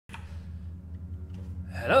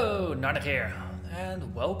Hello, Narnach here,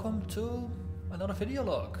 and welcome to another video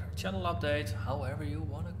log, channel update, however you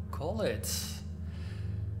want to call it.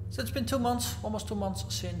 So it's been 2 months, almost 2 months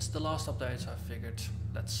since the last update. I figured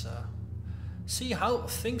let's see how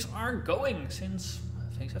things are going, since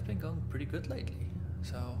things have been going pretty good lately.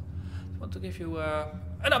 So I want to give you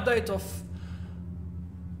an update of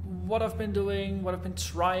what I've been doing, what I've been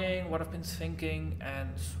trying, what I've been thinking,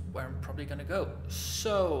 and where I'm probably gonna go.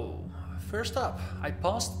 So first up, I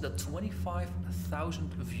passed the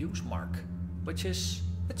 25,000 views mark, which is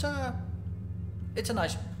it's a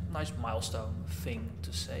nice milestone thing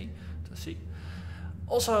to see.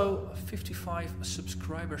 Also 55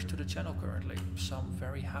 subscribers to the channel currently, so I'm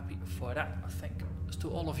very happy for that. I think to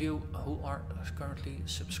all of you who are currently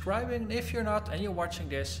subscribing. If you're not and you're watching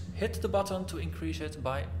this, hit the button to increase it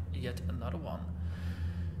by yet another one.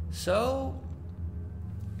 So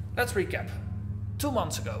let's recap. 2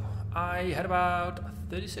 months ago I had about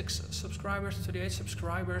 36 subscribers, 38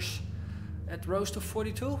 subscribers. It rose to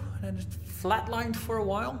 42 and it flatlined for a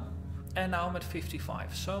while, and now I'm at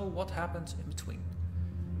 55. So what happened in between?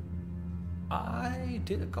 I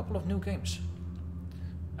did a couple of new games.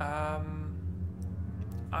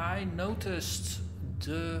 I noticed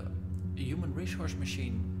the human resource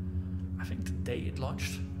machine, I think the day it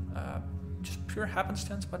launched, just pure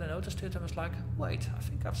happenstance, but I noticed it and was like, wait, I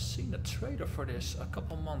think I've seen a trailer for this a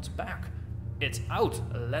couple months back. It's out,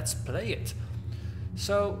 let's play it.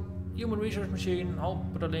 So human resource machine, I'll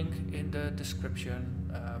put a link in the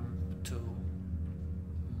description to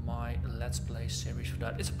my Let's Play series for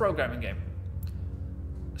that. It's a programming game.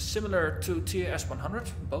 Similar to TAS 100,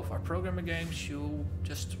 both are programming games. You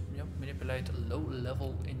just manipulate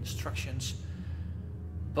low-level instructions.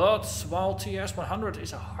 But while TAS 100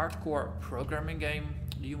 is a hardcore programming game,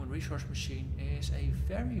 the human resource machine is a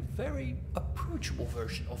very approachable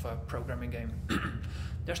version of a programming game.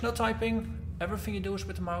 There's no typing, everything you do is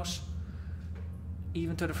with the mouse.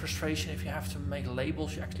 Even to the frustration, if you have to make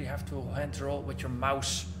labels, you actually have to hand draw with your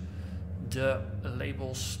mouse the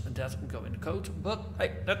labels that go in the code. But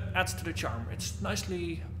hey, that adds to the charm. It's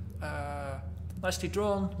nicely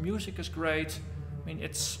drawn, music is great. I mean,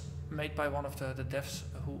 it's made by one of the devs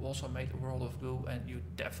who also made World of Goo, and you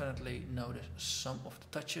definitely notice some of the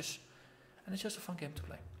touches, and it's just a fun game to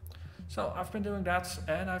play. So I've been doing that,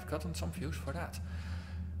 and I've gotten some views for that.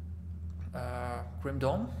 Grim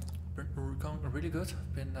Dawn, going really good.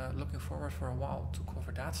 Been looking forward for a while to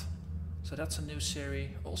cover that. So that's a new series,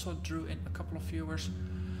 also drew in a couple of viewers.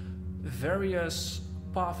 Various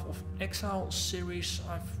Path of Exile series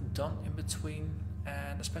I've done in between,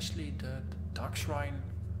 and especially the Dark Shrine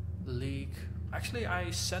League. Actually,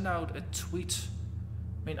 I sent out a tweet.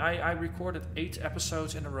 I mean, I recorded 8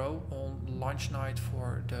 episodes in a row on launch night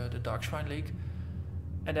for the Dark Shrine League.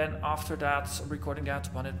 And then after that, recording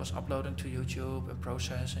that, when it was uploading to YouTube and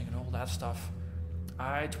processing and all that stuff,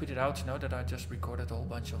 I tweeted out, that I just recorded a whole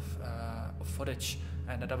bunch of footage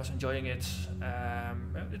and that I was enjoying it.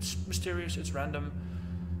 It's mysterious, it's random.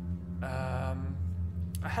 I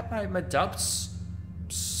had my doubts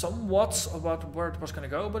somewhat about where it was going to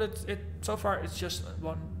go, but it so far it's just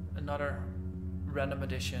another random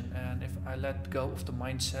addition, and if I let go of the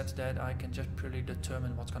mindset that I can just purely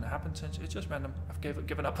determine what's going to happen, since it's just random, I've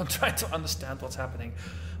given up on trying to understand what's happening.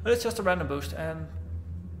 But it's just a random boost, and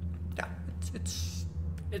yeah,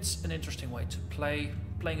 it's an interesting way to playing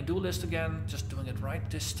a duelist again, just doing it right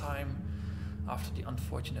this time after the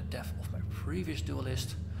unfortunate death of my previous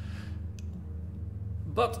duelist.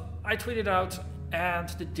 But I tweeted out, and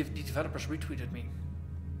the developers retweeted me,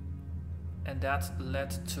 and that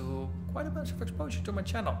led to quite a bunch of exposure to my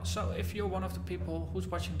channel. So if you're one of the people who's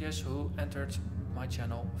watching this who entered my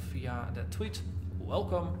channel via that tweet,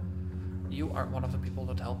 welcome. You are one of the people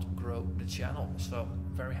that helped grow the channel, so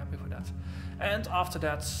very happy for that. And after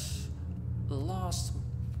that, last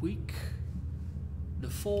week, the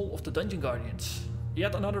Fall of the Dungeon Guardians.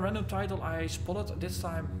 Yet another random title I spotted. This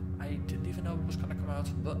time I didn't even know it was gonna come out,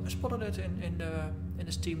 but I spotted it in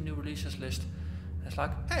the Steam new releases list. And it's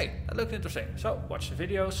like, hey, that looks interesting. So watch the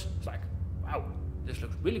videos. It's like, wow, this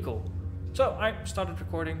looks really cool. So I started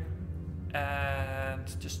recording and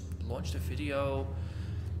just launched a video.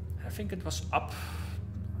 I think it was up.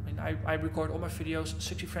 I mean, I record all my videos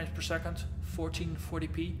 60 frames per second,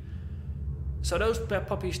 1440p. So those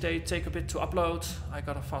puppies, they take a bit to upload. I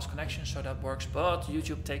got a fast connection, so that works, but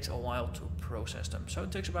YouTube takes a while to process them. So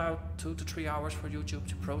it takes about 2 to 3 hours for YouTube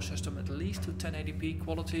to process them, at least to 1080p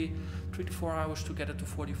quality, 3 to 4 hours to get it to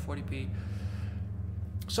 4040p.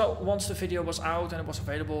 So once the video was out and it was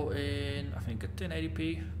available in, I think,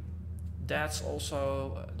 1080p, that's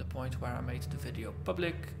also the point where I made the video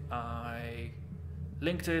public. I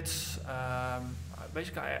linked it.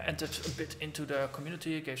 Basically, I entered a bit into the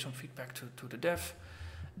community, gave some feedback to the dev,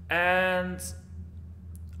 and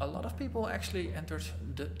a lot of people actually entered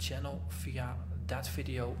the channel via that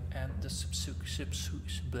video and the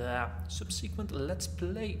subsequent Let's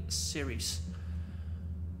Play series.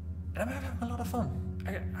 And I'm having a lot of fun.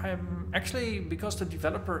 I'm actually, because the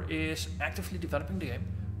developer is actively developing the game.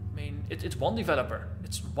 I mean, it's one developer.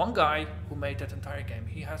 It's one guy who made that entire game.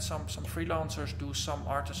 He had some freelancers do some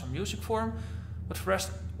art and some music for him, but for the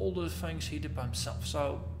rest, all the things he did by himself.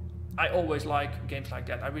 So I always like games like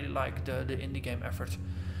that. I really like the indie game effort.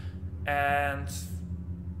 And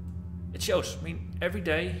it shows. I mean, every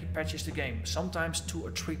day he patches the game, sometimes 2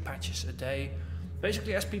 or 3 patches a day.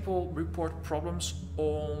 Basically, as people report problems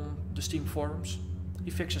on the Steam forums,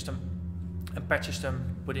 he fixes them and patches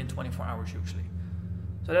them within 24 hours usually.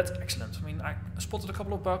 So that's excellent. I mean, I spotted a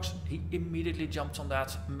couple of bugs, he immediately jumped on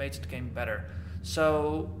that, made the game better.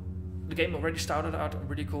 So the game already started out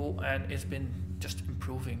really cool and it's been just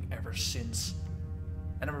improving ever since.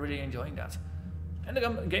 And I'm really enjoying that. And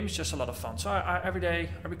the game is just a lot of fun. So every day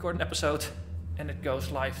I record an episode and it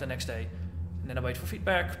goes live the next day. And then I wait for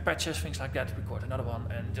feedback, patches, things like that, record another one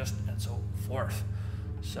and so forth.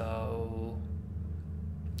 So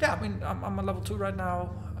yeah, I mean, I'm on level 2 right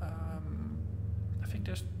now. I think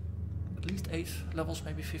there's at least 8 levels,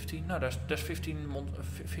 maybe 15. No, there's 15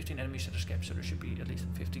 enemies to escape, so there should be at least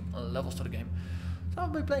 15 levels to the game. So I'll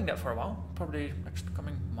be playing that for a while, probably next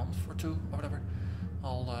coming month or 2 or whatever.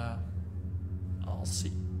 I'll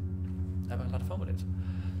see. Having a lot of fun with it.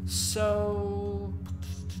 So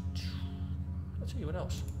let's see what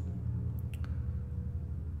else.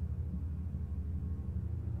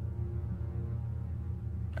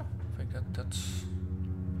 Yeah, I think that's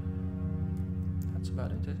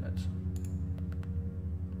about it, isn't it?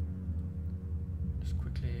 Just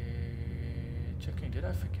quickly checking, did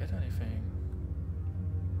I forget anything?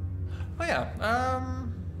 Oh yeah,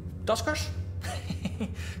 Duskers.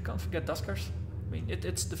 Can't forget Duskers. I mean,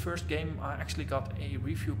 it's the first game I actually got a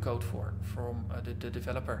review code for from the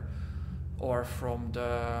developer, or from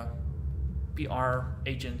the PR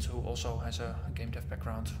agent who also has a game dev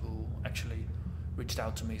background, who actually reached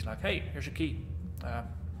out to me. He's like, hey, here's a key,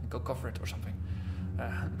 go cover it or something.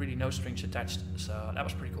 Really no strings attached, so that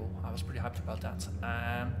was pretty cool. I was pretty hyped about that.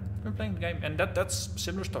 I've been playing the game, and that's a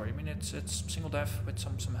similar story. I mean, it's single dev with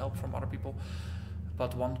some help from other people,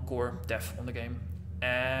 but one core dev on the game,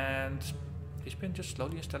 and he's been just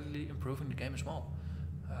slowly and steadily improving the game as well.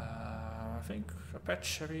 I think a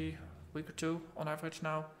patch every week or 2 on average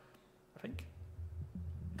now. I think,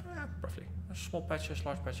 yeah, roughly. Small patches,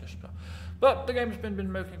 large patches, but the game has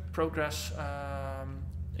been making progress.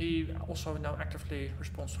 He also now actively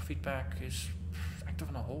responds to feedback. He's active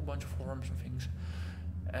on a whole bunch of forums and things.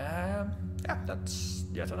 Yeah, that's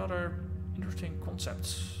yet another interesting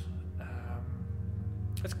concept.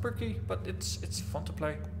 It's quirky, but it's fun to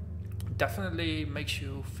play. Definitely makes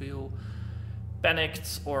you feel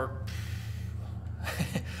panicked, or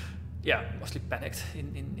yeah, mostly panicked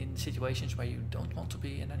in situations where you don't want to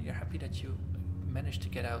be, and then you're happy that you managed to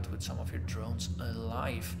get out with some of your drones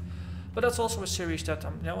alive. But that's also a series that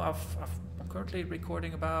I'm currently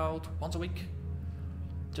recording about once a week,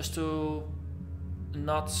 just to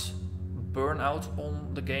not burn out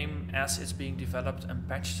on the game as it's being developed and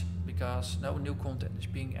patched, because no new content is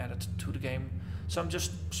being added to the game. So I'm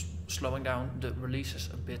just slowing down the releases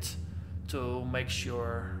a bit to make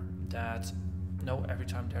sure that every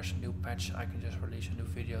time there's a new patch, I can just release a new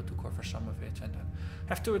video to cover some of it, and then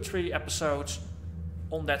have 2 or 3 episodes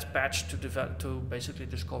on that patch to basically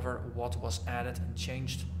discover what was added and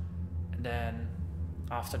changed, and then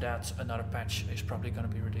after that another patch is probably going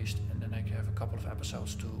to be released, and then I can have a couple of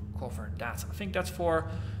episodes to cover that. I think that's for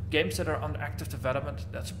games that are under active development.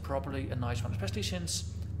 That's probably a nice one, especially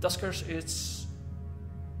since Duskers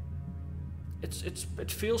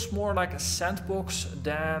it feels more like a sandbox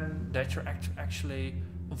than that you're actually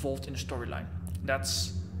involved in the storyline.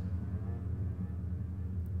 That's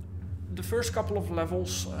the first couple of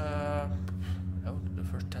levels, the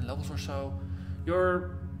first 10 levels or so,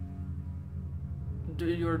 you're how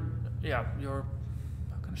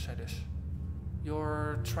can I say this?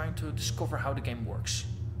 You're trying to discover how the game works.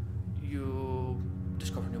 You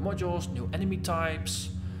discover new modules, new enemy types,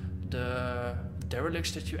 the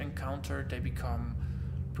derelicts that you encounter, they become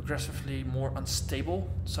progressively more unstable.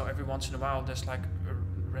 So every once in a while there's like a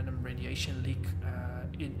random radiation leak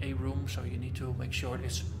in a room, so you need to make sure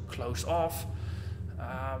it's closed off.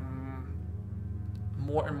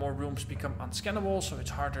 More and more rooms become unscannable, so it's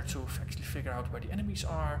harder to actually figure out where the enemies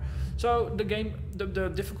are. So the game, the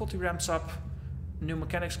difficulty ramps up new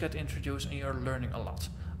mechanics get introduced and you're learning a lot.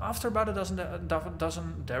 After about a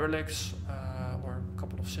dozen derelicts or a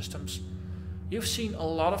couple of systems, you've seen a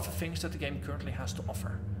lot of the things that the game currently has to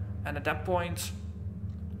offer. And at that point,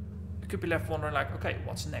 you could be left wondering like, okay,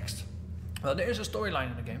 what's next? Well, there is a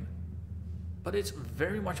storyline in the game, but it's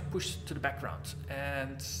very much pushed to the background.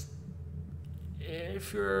 And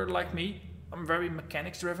if you're like me, I'm very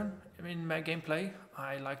mechanics driven in my gameplay.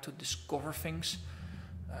 I like to discover things.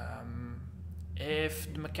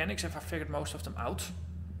 If the mechanics, if I figured most of them out,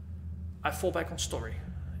 I fall back on story.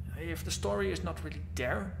 If the story is not really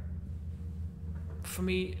there, for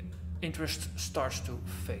me, interest starts to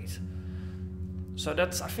fade. So I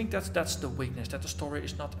think that's the weakness, that the story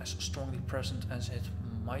is not as strongly present as it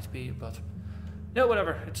might be, but no,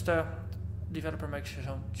 whatever. It's the developer makes his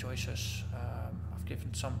own choices. I've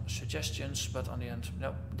given some suggestions, but on the end,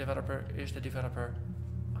 no, developer is the developer.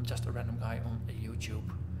 I'm just a random guy on YouTube.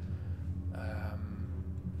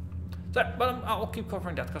 But I'll keep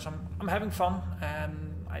covering that because I'm having fun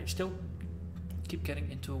and I still keep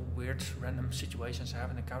getting into weird random situations I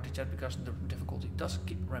haven't encountered yet because the difficulty does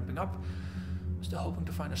keep ramping up. I'm still hoping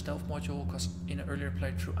to find a stealth module because in an earlier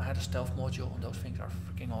playthrough I had a stealth module and those things are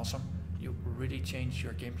freaking awesome. You really change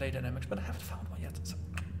your gameplay dynamics, but I haven't found one yet. So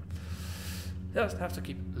just have to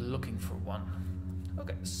keep looking for one.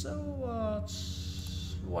 Okay, so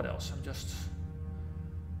what else? I'm just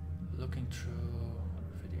looking through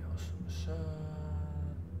videos. So,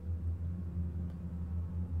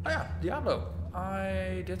 oh yeah, Diablo.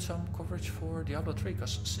 I did some coverage for Diablo 3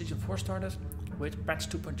 because Season 4 started with patch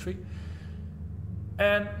 2.3.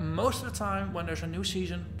 And most of the time when there's a new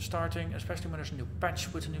season starting, especially when there's a new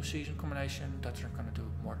patch with a new season combination, that they're going to do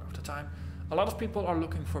more of the time, a lot of people are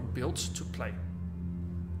looking for builds to play.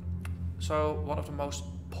 So one of the most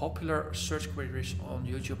popular search queries on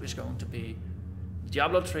YouTube is going to be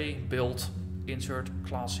Diablo 3 build, insert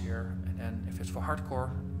class here, and then if it's for hardcore,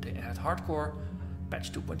 they add hardcore,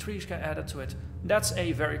 patch 2.3 is added to it. That's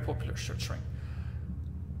a very popular search string.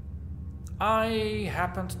 I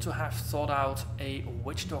happened to have thought out a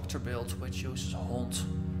Witch Doctor build which uses Haunt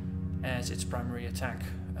as its primary attack.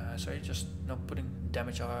 So you're just putting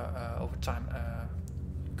damage over time,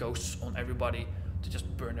 ghosts on everybody to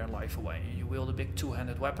just burn their life away. You wield a big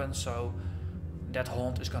two-handed weapon, so that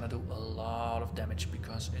Haunt is going to do a lot of damage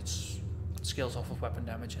because it scales off of weapon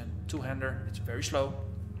damage, and two-hander, it's very slow,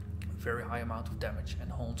 very high amount of damage,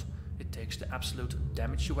 and Haunt, it takes the absolute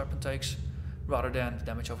damage your weapon takes rather than the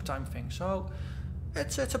damage over time thing. So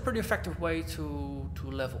it's a pretty effective way to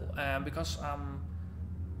level, and because I'm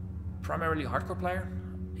primarily a hardcore player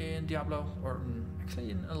in Diablo, or actually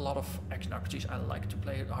in a lot of action RPGs, I like to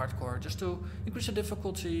play hardcore just to increase the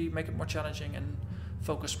difficulty, make it more challenging, and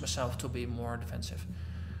focus myself to be more defensive.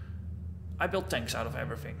 I build tanks out of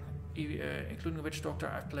everything, including the Witch Doctor.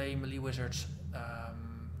 I play melee wizards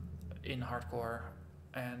in hardcore,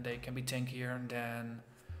 and they can be tankier than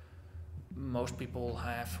most people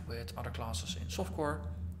have with other classes in softcore.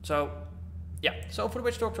 So yeah, so for the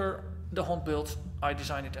Witch Doctor, the Haunt build, I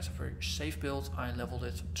designed it as a very safe build. I leveled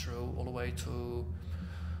it through all the way to,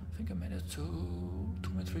 I think I made it to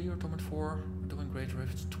Torment 3 or Torment 4. I'm doing Great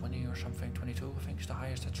Rifts 20 or something, 22 I think is the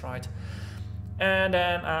highest I tried. And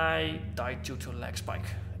then I died due to a lag spike.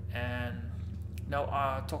 And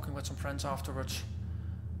now talking with some friends afterwards,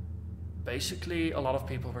 basically a lot of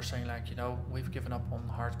people were saying like, we've given up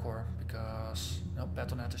on hardcore because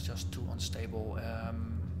Battle.net is just too unstable.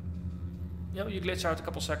 You glitch out a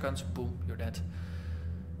couple seconds, boom, you're dead.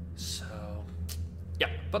 So yeah,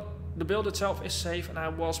 but the build itself is safe, and I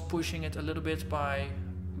was pushing it a little bit by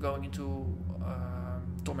going into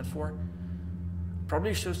Torment 4.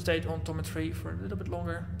 Probably should have stayed on Torment 3 for a little bit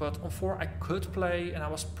longer, but on 4 I could play and I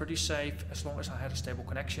was pretty safe as long as I had a stable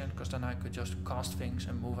connection, because then I could just cast things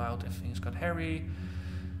and move out if things got hairy.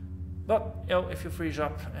 But if you freeze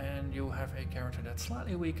up and you have a character that's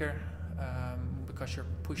slightly weaker because you're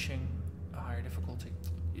pushing a higher difficulty,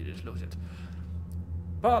 you just lose it.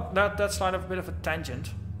 But that's like a bit of a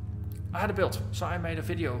tangent. I had a build, so I made a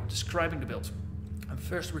video describing the build. I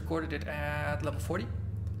first recorded it at level 40,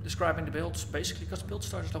 describing the builds, basically because the build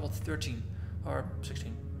starts at level 13 or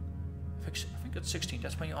 16. I think it's 16,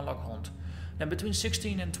 that's when you unlock Haunt. Then between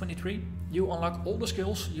 16 and 23, you unlock all the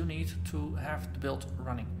skills you need to have the build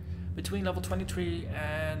running. Between level 23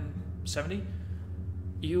 and 70,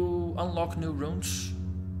 you unlock new runes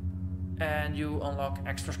and you unlock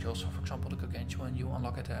extra skills. So for example, the Gargantuan, you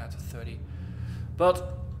unlock it at 30.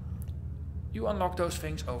 But you unlock those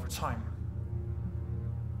things over time.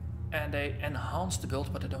 And they enhance the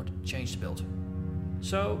build, but they don't change the build.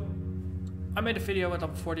 So I made a video at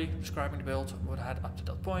level 40 describing the build, what I had up to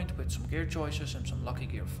that point, with some gear choices and some lucky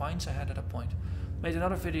gear finds I had at that point. Made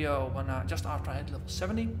another video when just after I had level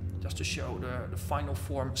 70, just to show the final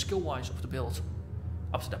form skill-wise of the build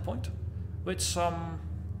up to that point, with some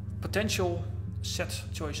potential set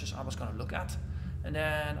choices I was going to look at. And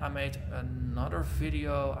then I made another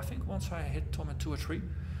video, I think once I hit Torment 2 or 3,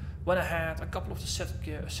 when I had a couple of the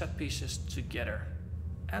set pieces together.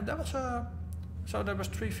 And that was so there was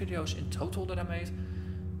 3 videos in total that I made,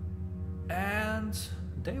 and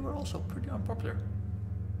they were also pretty unpopular.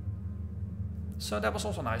 So that was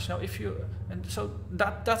also nice. Now, so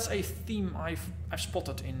that's a theme I've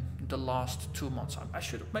spotted in the last 2 months. I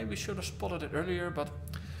should have spotted it earlier, but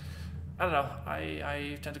I don't know.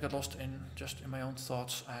 I tend to get lost in my own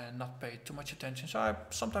thoughts and not pay too much attention. So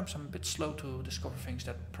sometimes I'm a bit slow to discover things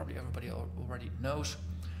that probably everybody already knows.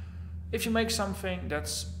 If you make something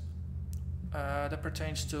that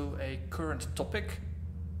pertains to a current topic,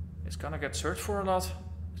 it's gonna get searched for a lot.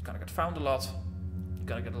 It's gonna get found a lot. You're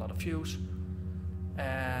gonna get a lot of views.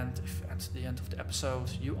 And if at the end of the episode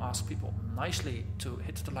you ask people nicely to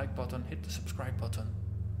hit the like button, hit the subscribe button,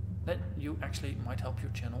 then you actually might help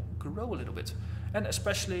your channel grow a little bit. And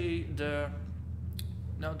especially the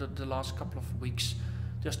last couple of weeks,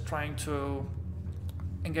 just trying to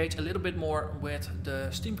engage a little bit more with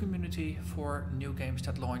the Steam community for new games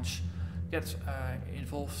that launch, get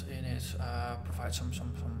involved in it, provide some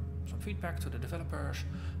feedback to the developers,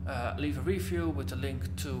 leave a review with the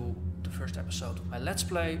link to the first episode of my Let's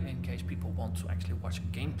Play in case people want to actually watch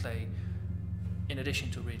gameplay in addition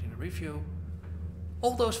to reading the review.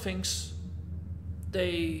 All those things,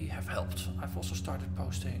 they have helped. I've also started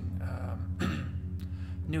posting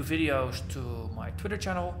new videos to my Twitter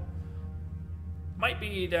channel. Might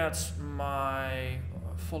be that my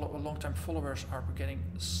long-time followers are getting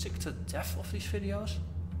sick to death of these videos,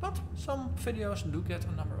 but some videos do get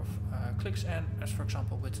a number of clicks, and as for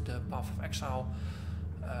example with the Path of Exile,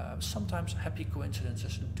 sometimes happy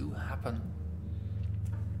coincidences do happen.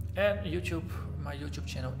 And my YouTube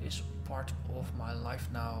channel is part of my life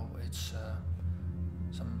now. It's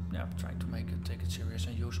I'm trying to take it serious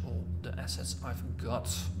and use all the assets I've got.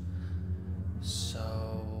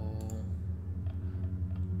 So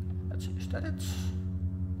let's see, is that it?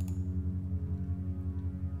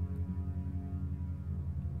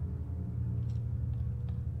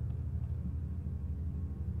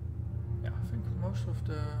 Most of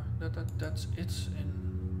that's it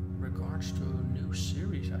in regards to new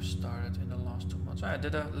series I've started in the last 2 months. I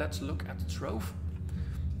did a Let's Look at the Trove.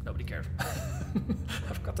 Nobody cared.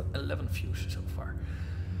 I've got 11 views so far.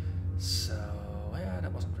 So yeah,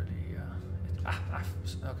 that wasn't really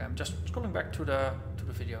it. Okay, I'm just scrolling back to the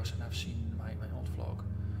videos and I've seen my old vlog.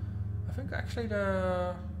 I think actually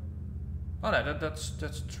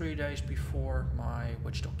that's 3 days before my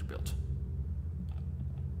Witch Doctor build.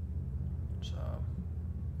 So,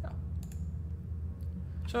 yeah.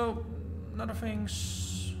 So, another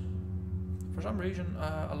things, for some reason,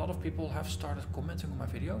 a lot of people have started commenting on my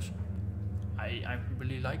videos. I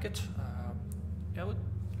really like it.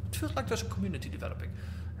 It feels like there's a community developing.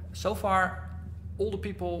 So far, all the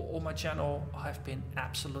people on my channel have been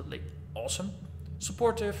absolutely awesome.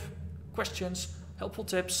 Supportive, questions, helpful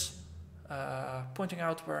tips, pointing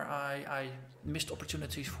out where I missed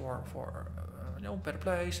opportunities for better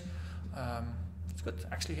plays. It's good.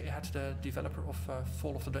 Actually, I had the developer of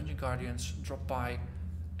Fall of the Dungeon Guardians drop by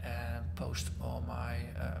and post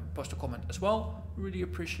a comment as well. Really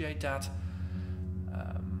appreciate that.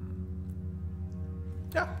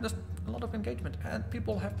 Yeah, there's a lot of engagement, and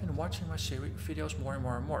people have been watching my series videos more and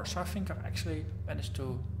more and more. So I think I've actually managed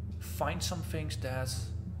to find some things that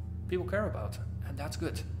people care about, and that's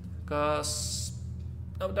good. Because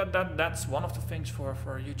that's one of the things for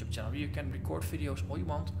a YouTube channel. You can record videos all you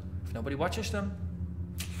want. If nobody watches them,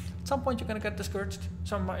 at some point you're gonna get discouraged.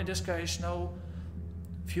 So in this case,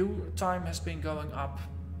 view time has been going up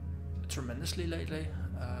tremendously lately.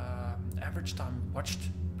 Average time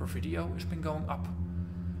watched per video has been going up,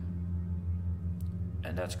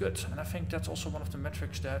 and that's good. And I think that's also one of the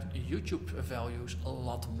metrics that YouTube values a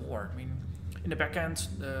lot more. I mean, in the back end,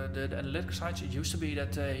 the analytics sites, it used to be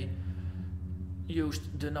that they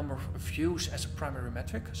used the number of views as a primary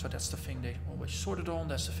metric. So that's the thing they always sorted on,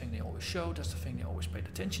 that's the thing they always showed, that's the thing they always paid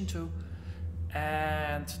attention to.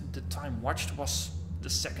 And the time watched was the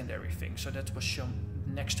secondary thing. So that was shown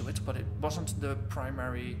next to it, but it wasn't the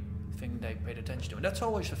primary thing they paid attention to. And that's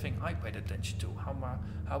always the thing I paid attention to.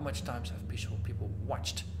 How much times have people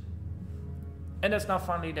watched? And that's now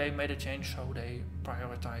finally they made a change, so they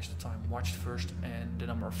prioritized the time watched first and the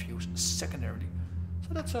number of views secondarily.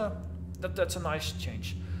 So that's a nice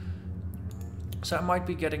change. So I might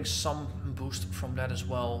be getting some boost from that as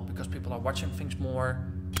well, because people are watching things more.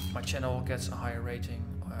 My channel gets a higher rating,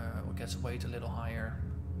 or gets weight a little higher,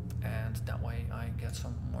 and that way I get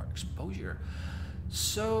some more exposure.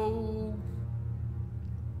 So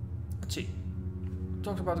let's see.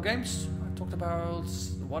 Talked about the games. I talked about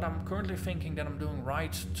what I'm currently thinking that I'm doing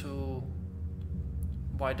right to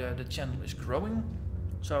why the channel is growing.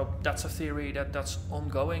 So that's a theory that's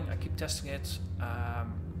ongoing. I keep testing it.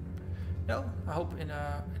 I hope in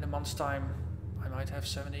a month's time I might have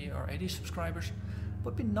 70 or 80 subscribers.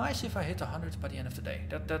 Would be nice if I hit 100 by the end of the day.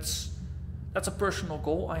 That's a personal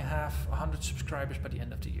goal. I have 100 subscribers by the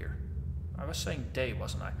end of the year. I was saying day,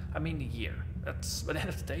 wasn't I? I mean the year. That's by the end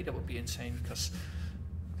of the day. That would be insane because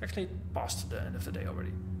it's actually past the end of the day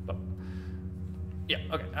already. But yeah,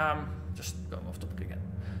 okay. Just going off topic again.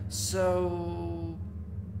 So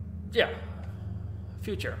yeah,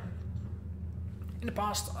 future. In the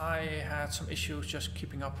past, I had some issues just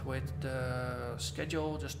keeping up with the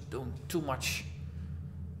schedule, just doing too much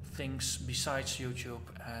things besides YouTube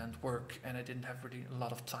and work, and I didn't have really a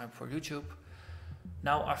lot of time for YouTube.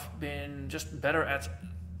 Now I've been just better at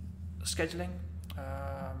scheduling,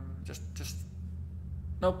 just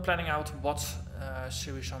planning out what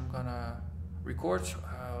series I'm gonna record,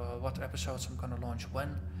 what episodes I'm gonna launch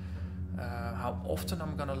when. How often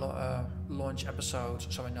I'm gonna launch episodes,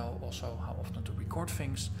 so I know also how often to record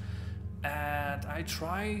things. And I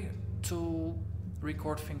try to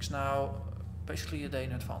record things now basically a day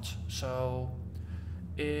in advance. So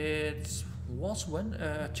it was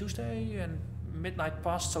Tuesday and midnight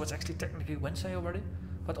passed, so it's actually technically Wednesday already.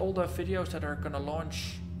 But all the videos that are gonna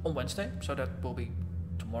launch on Wednesday, so that will be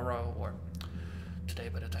tomorrow or today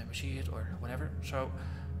by the time you see it or whenever. So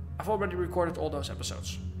I've already recorded all those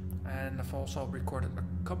episodes. And I've also recorded a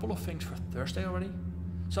couple of things for Thursday already.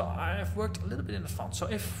 So I've worked a little bit in advance. So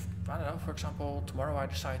if, I don't know, for example, tomorrow I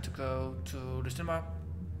decide to go to the cinema,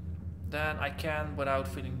 then I can without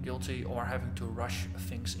feeling guilty or having to rush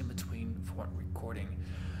things in between for recording.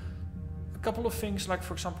 A couple of things, like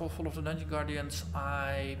for example, Fall of the Dungeon Guardians,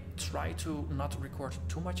 I try to not record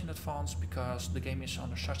too much in advance because the game is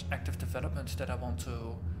under such active development that I want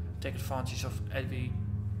to take advantage of every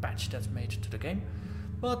patch that's made to the game.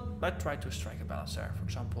 But I try to strike a balance there. For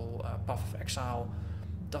example, Path of Exile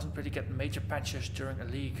doesn't really get major patches during a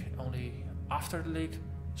league, only after the league.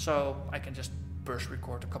 So I can just burst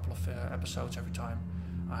record a couple of episodes every time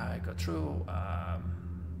I go through.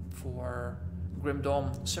 For Grim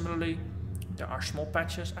Dawn, similarly, there are small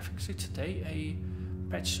patches. I think today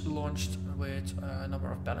a patch launched with a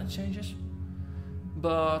number of balance changes.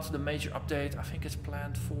 But the major update, I think it's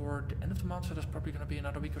planned for the end of the month, so that's probably going to be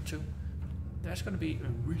another week or two. There's going to be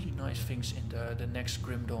really nice things in the next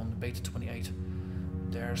Grim Dawn Beta 28.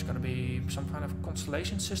 There's going to be some kind of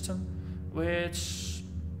constellation system, which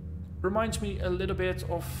reminds me a little bit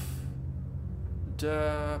of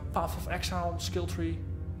the Path of Exile skill tree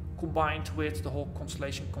combined with the whole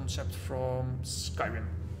constellation concept from Skyrim,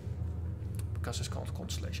 because it's called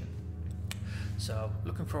Constellation. So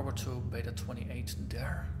looking forward to Beta 28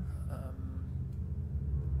 there.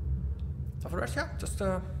 So for the rest, yeah, just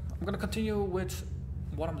I'm going to continue with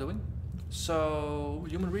what I'm doing. So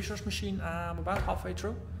Human Resource Machine, I'm about halfway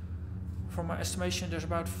through. From my estimation, there's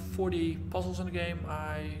about 40 puzzles in the game.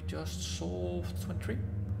 I just solved 23. I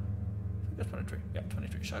think that's 23. Yeah,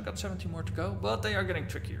 23. So I got 70 more to go, but they are getting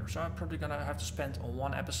trickier. So I'm probably going to have to spend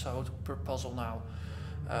one episode per puzzle now.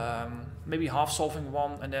 Maybe half solving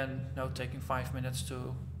one and then taking 5 minutes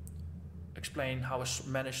to explain how I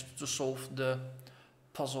managed to solve the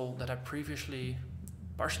puzzle that I previously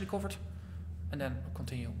partially covered, and then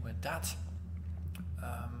continue with that.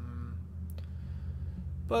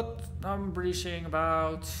 But I'm releasing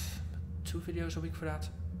about 2 videos a week for that,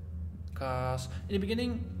 because in the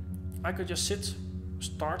beginning I could just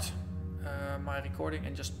start my recording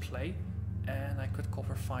and just play, and I could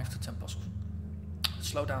cover 5 to 10 puzzles.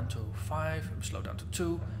 Slow down to 5, slow down to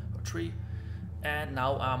 2 or 3, and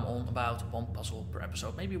now I'm on about 1 puzzle per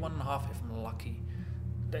episode, maybe 1.5 if I'm lucky.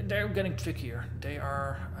 They're getting trickier. They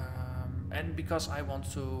are, and because I want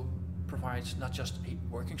to provide not just a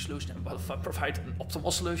working solution, but if I provide an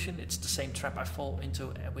optimal solution, it's the same trap I fall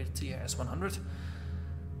into with TIS 100.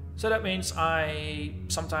 So that means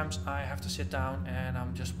sometimes I have to sit down and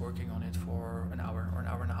I'm just working on it for an hour or an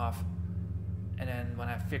hour and a half, and then when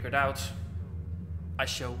I figured out, I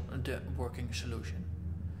show the working solution,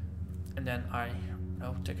 and then I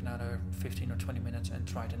take another 15 or 20 minutes and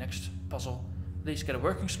try the next puzzle. At least get a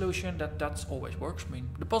working solution. That always works. I mean,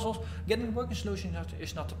 the puzzles, getting a working solution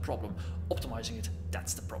is not the problem. Optimizing it,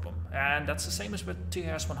 that's the problem. And that's the same as with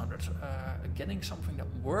TIS 100. Getting something that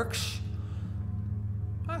works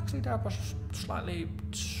Actually, that was slightly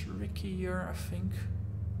trickier, I think.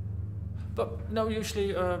 But no,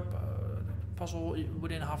 usually puzzle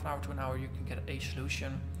within half an hour to an hour you can get a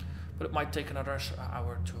solution, but it might take another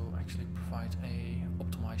hour to actually provide a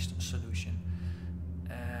optimized solution.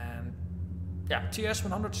 And yeah,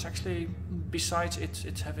 TS100 is actually, besides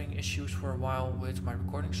it's having issues for a while with my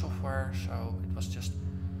recording software, so it was just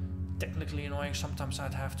technically annoying. Sometimes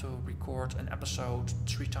I'd have to record an episode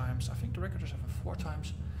 3 times. I think the record is even 4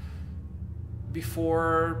 times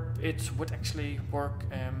before it would actually work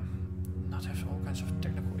and not have all kinds of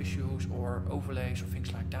technical issues or overlays or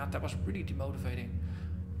things like that. That was really demotivating.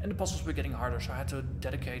 And the puzzles were getting harder, so I had to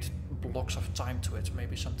dedicate blocks of time to it.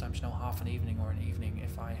 Maybe sometimes half an evening or an evening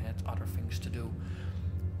if I had other things to do.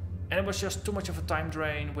 And it was just too much of a time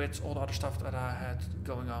drain with all the other stuff that I had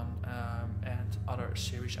going on and other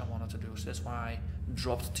series I wanted to do. So that's why I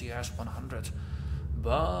dropped TS100.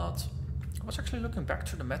 But I was actually looking back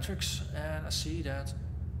to the metrics and I see that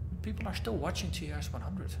people are still watching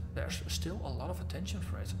TS100. There's still a lot of attention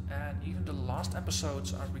for it. And even the last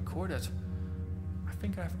episodes I recorded, I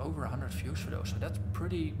think I have over 100 views for those. So that's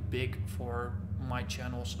pretty big for my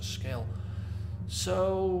channel's scale.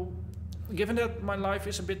 So given that my life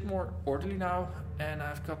is a bit more orderly now and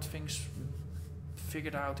I've got things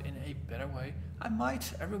figured out in a better way, I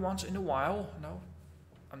might every once in a while, no,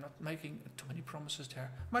 I'm not making too many promises there,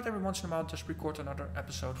 I might every once in a while just record another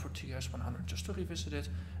episode for TS100 just to revisit it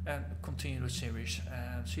and continue the series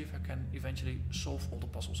and see if I can eventually solve all the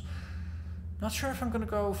puzzles. Not sure if I'm gonna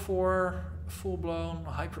go for full-blown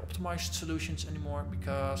hyper-optimized solutions anymore,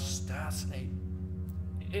 because that's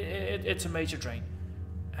it's a major drain.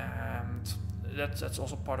 And that's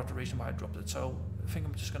also part of the reason why I dropped it. So I think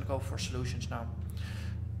I'm just going to go for solutions now.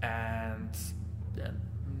 And then,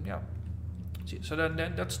 yeah. So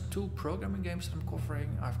then that's 2 programming games that I'm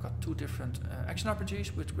covering. I've got 2 different action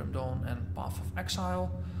RPGs with Grim Dawn and Path of Exile.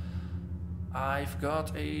 I've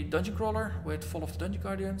got a dungeon crawler with Fall of the Dungeon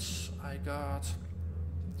Guardians. I got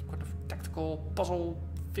kind of tactical puzzle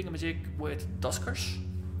thingamajig with Duskers.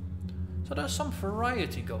 So there's some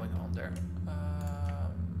variety going on there.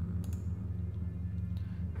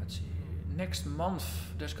 Next month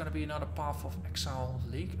there's going to be another Path of Exile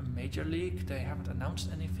league, a major league. They haven't announced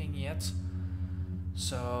anything yet,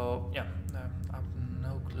 so yeah, I have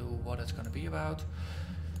no clue what it's going to be about,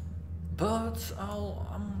 but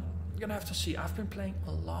I'm gonna have to see. I've been playing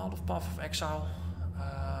a lot of Path of Exile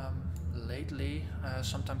lately,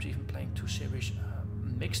 sometimes even playing 2 series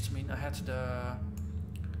mixed. I mean, I had the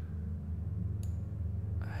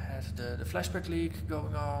Flashback League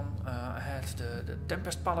going on, I had the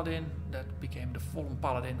Tempest Paladin that became the Fallen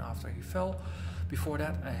Paladin after he fell. Before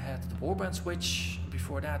that I had the Warband Switch,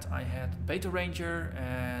 before that I had Beta Ranger,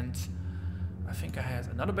 and I think I had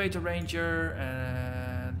another Beta Ranger,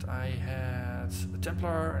 and I had a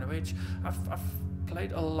Templar and a Witch. I've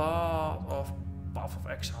played a lot of Path of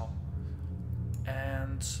Exile,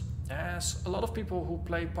 and as a lot of people who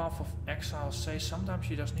play Path of Exile say, sometimes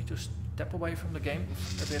you just need to step away from the game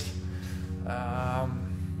a bit,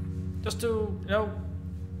 just to,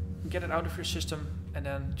 get it out of your system and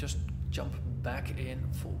then just jump back in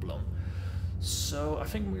full blown. So I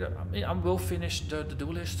think I will finish the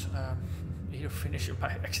duelist, either finish it by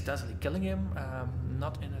accidentally killing him,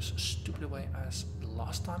 not in as stupid a way as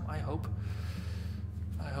last time, I hope,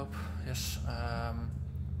 yes.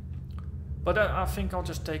 But I think I'll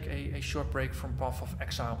just take a short break from Path of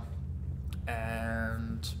Exile,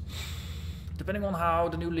 and depending on how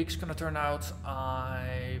the new league's gonna turn out,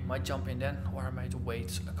 I might jump in then, or I might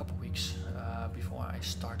wait a couple weeks before I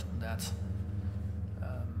start on that.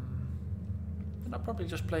 And I'll probably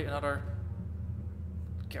just play another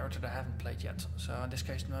character that I haven't played yet. So in this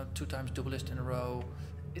case, 2 times duelist in a row.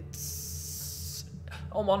 It's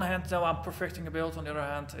on one hand, though, I'm perfecting a build. On the other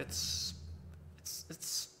hand, it's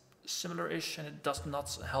similar-ish, and it does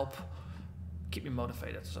not help keep me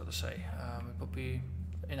motivated, so to say. It would be,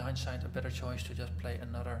 in hindsight, a better choice to just play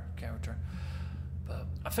another character. But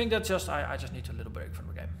I think that I just need a little break from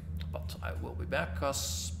the game. But I will be back,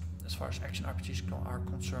 because as far as action RPGs are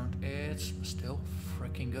concerned, it's still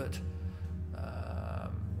freaking good.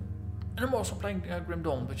 And I'm also playing Grim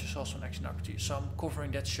Dawn, which is also an action RPG. So I'm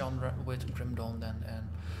covering that genre with Grim Dawn then, and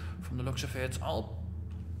from the looks of it, I'll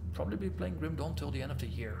probably be playing Grim Dawn till the end of the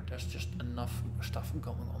year. There's just enough stuff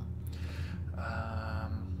going on.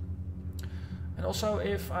 And also,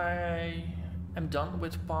 if I am done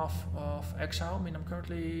with Path of Exile,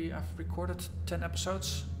 I've recorded 10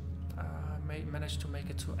 episodes. I managed to make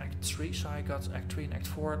it to Act 3, so I got Act 3 and Act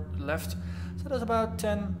 4 left. So there's about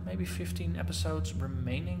 10, maybe 15 episodes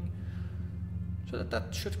remaining. So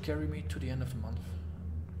that should carry me to the end of the month.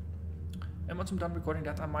 And once I'm done recording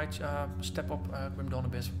that, I might step up Grim Dawn a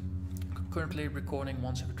bit. Currently recording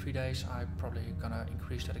once every 3 days. I'm probably gonna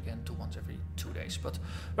increase that again to once every 2 days. But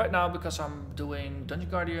right now, because I'm doing Dungeon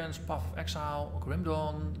Guardians, Path of Exile, Grim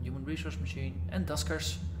Dawn, Human Resource Machine, and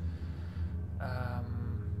Duskers,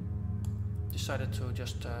 decided to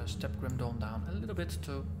just step Grim Dawn down a little bit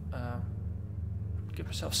to give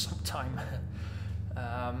myself some time.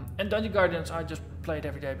 And Dungeon Guardians, I just play it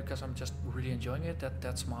every day because I'm just really enjoying it.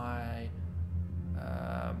 That's my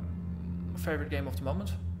favorite game of the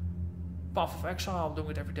moment. Path of Exile, I'm doing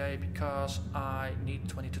it every day because I need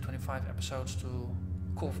 20 to 25 episodes to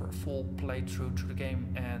cover a full playthrough to the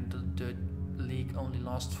game, and the league only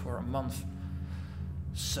lasts for a month.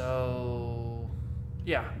 So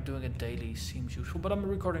yeah, doing it daily seems useful, but I'm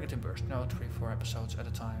recording it in bursts, 3-4 episodes at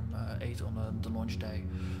a time, 8 on the launch day.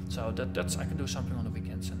 So that's I can do something on the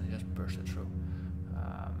weekends and then just burst it through.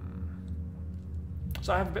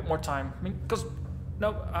 So I have a bit more time. I mean, because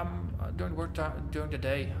I'm during work during the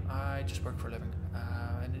day, I just work for a living,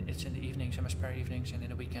 and it's in the evenings, in my spare evenings, and in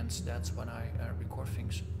the weekends, that's when I record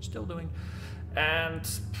things. Still doing, and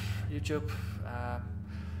YouTube.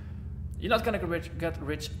 You're not gonna get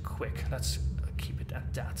rich quick. Let's keep it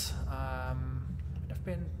at that.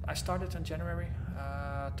 I started in January,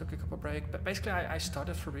 took a couple break, but basically I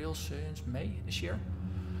started for real since May this year.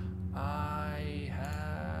 I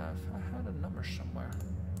had a number somewhere.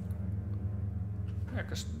 Yeah,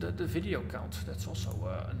 because the video count, that's also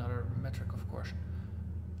another metric, of course.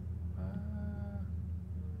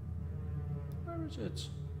 Where is it?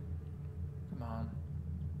 Come on.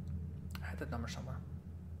 I had that number somewhere.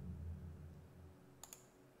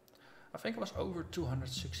 I think it was over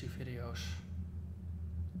 260 videos,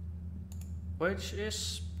 which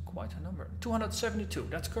is quite a number. 272.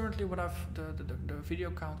 That's currently what the video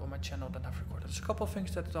count on my channel that I've recorded. There's a couple of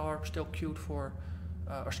things that are still queued for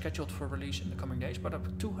or scheduled for release in the coming days, but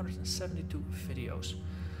I've 272 videos.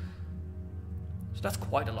 So that's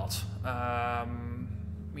quite a lot. I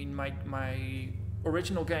mean, my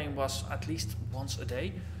original game was at least once a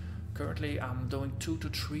day. Currently, I'm doing 2 to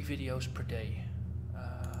 3 videos per day.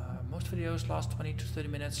 Most videos last 20 to 30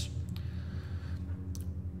 minutes.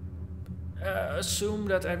 Assume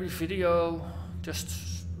that every video,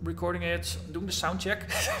 just recording it, doing the sound check.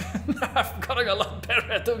 I've gotten a lot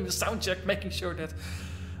better at doing the sound check, making sure that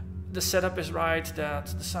the setup is right, that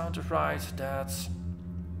the sound is right, that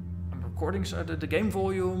I'm recording the game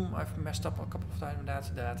volume. I've messed up a couple of times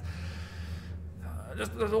with that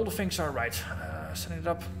all the things are right. Setting it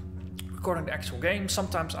up. Recording the actual game.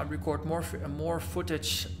 Sometimes I record more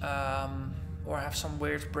footage, or I have some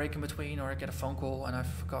weird break in between, or I get a phone call and I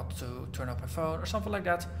forgot to turn off my phone or something like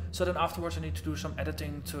that. So then afterwards I need to do some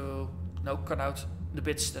editing to cut out the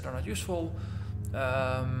bits that are not useful.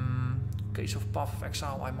 Case of Path of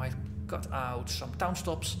Exile, I might cut out some town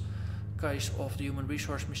stops. Case of the Human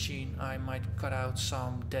Resource Machine, I might cut out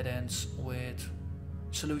some dead ends with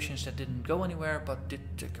solutions that didn't go anywhere but did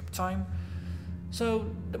take up time. So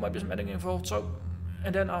there might be some editing involved.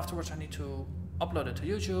 And then afterwards I need to upload it to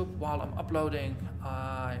YouTube. While I'm uploading,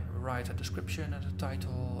 I write a description and a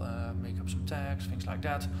title, make up some tags, things like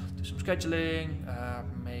that. Do some scheduling,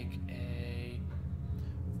 make a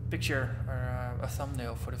picture or a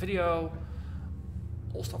thumbnail for the video,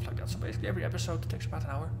 all stuff like that. So basically every episode takes about an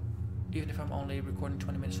hour. Even if I'm only recording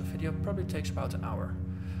 20 minutes of video, probably takes about an hour.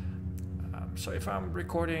 So if I'm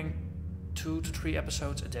recording 2 to 3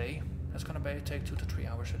 episodes a day, that's going to take 2 to 3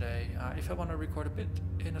 hours a day. If I want to record a bit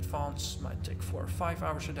in advance, it might take 4 or 5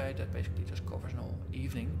 hours a day. That basically just covers an whole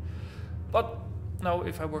evening. But no,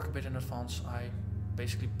 if I work a bit in advance, I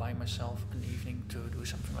basically buy myself an evening to do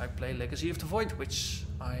something like play Legacy of the Void, which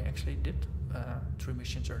I actually did 3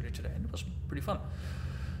 missions earlier today, and it was pretty fun.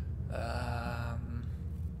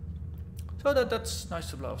 So that's nice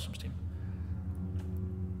to blow off some steam.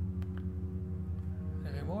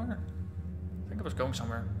 Anything more? I think I was going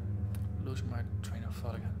somewhere. Losing my train of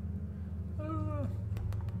thought again.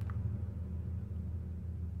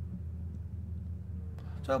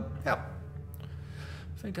 So yeah,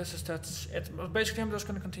 I think that's it. But basically, I'm just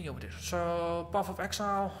going to continue with this. So Path of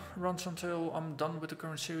Exile runs until I'm done with the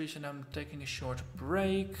current series, and I'm taking a short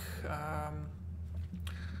break.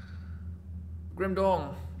 Grim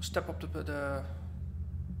Dawn, step up the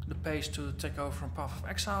pace to take over from Path of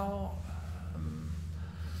Exile.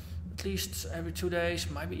 At least every 2 days,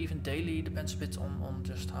 maybe even daily, depends a bit on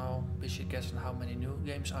just how busy it gets and how many new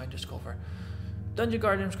games I discover. Dungeon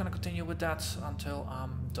Guardian is going to continue with that until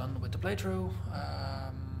I'm done with the playthrough,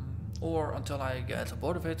 or until I get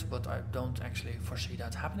bored of it, but I don't actually foresee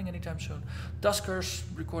that happening anytime soon. Duskers,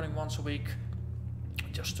 recording once a week,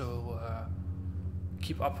 just to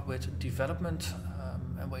keep up with development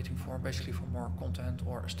and waiting for basically for more content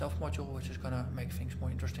or a stealth module, which is gonna make things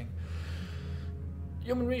more interesting.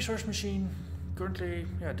 Human resource machine, currently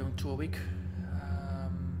doing 2 a week.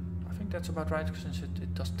 I think that's about right, since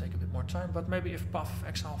it does take a bit more time, but maybe if Path of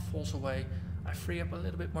Exile falls away, I free up a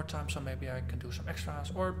little bit more time, so maybe I can do some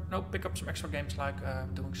extras, or no, pick up some extra games, like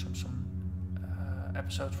doing some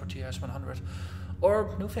episodes for TS 100,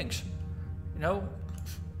 or new things. You know,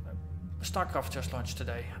 StarCraft just launched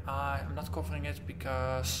today. I'm not covering it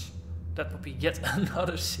because that would be yet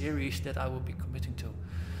another series that I will be committing to.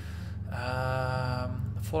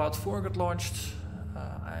 Fallout 4 got launched.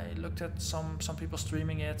 I looked at some people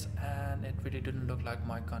streaming it, and it really didn't look like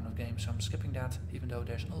my kind of game, so I'm skipping that, even though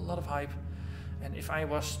there's a lot of hype. And if I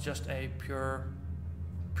was just a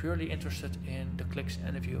purely interested in the clicks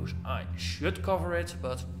and the views, I should cover it,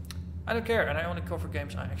 but I don't care, and I only cover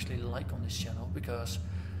games I actually like on this channel, because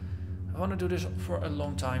I want to do this for a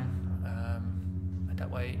long time, and that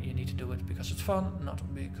way you need to do it because it's fun, not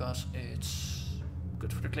because it's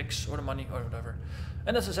good for the clicks or the money or whatever.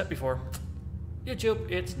 And as I said before, YouTube,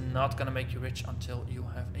 it's not gonna make you rich until you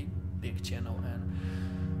have a big channel,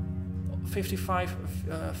 and 55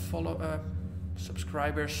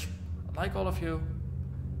 subscribers. I like all of you,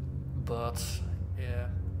 but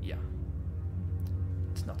yeah,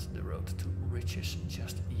 it's not the road to riches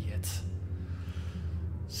just yet.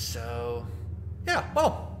 So yeah,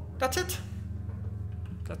 well, that's it.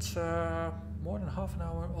 That's more than half an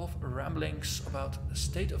hour of ramblings about the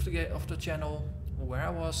state of the channel, where I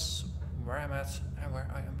was, where I'm at, and where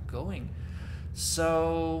I am going.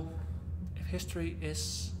 So if history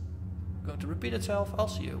is going to repeat itself, I'll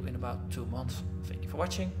see you in about 2 months. Thank you for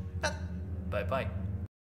watching, and bye bye.